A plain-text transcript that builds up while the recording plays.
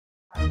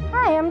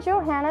I am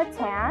Johanna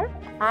Tan.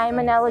 I'm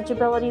an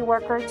eligibility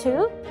worker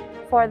too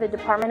for the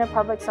Department of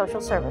Public Social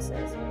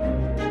Services.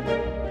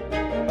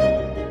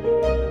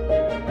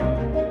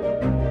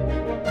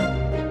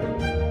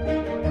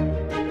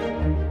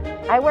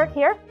 I work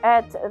here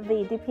at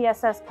the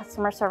DPSS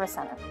Customer Service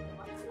Center.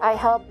 I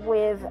help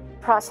with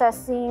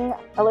processing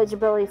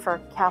eligibility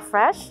for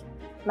CalFresh,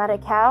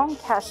 Medi-Cal,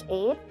 Cash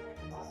Aid,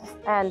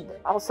 and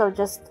also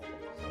just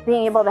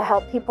being able to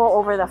help people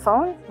over the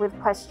phone with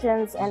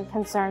questions and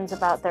concerns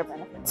about their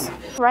benefits.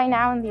 Right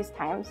now in these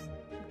times,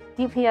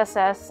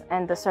 DPSS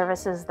and the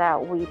services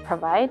that we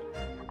provide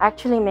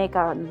actually make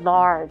a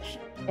large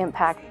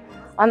impact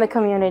on the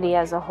community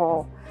as a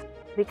whole,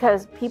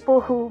 because people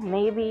who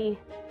maybe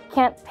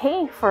can't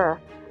pay for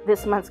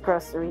this month's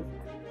groceries,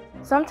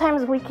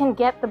 sometimes we can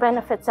get the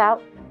benefits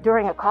out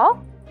during a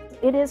call.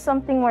 It is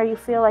something where you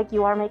feel like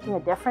you are making a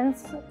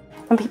difference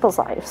in people's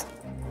lives.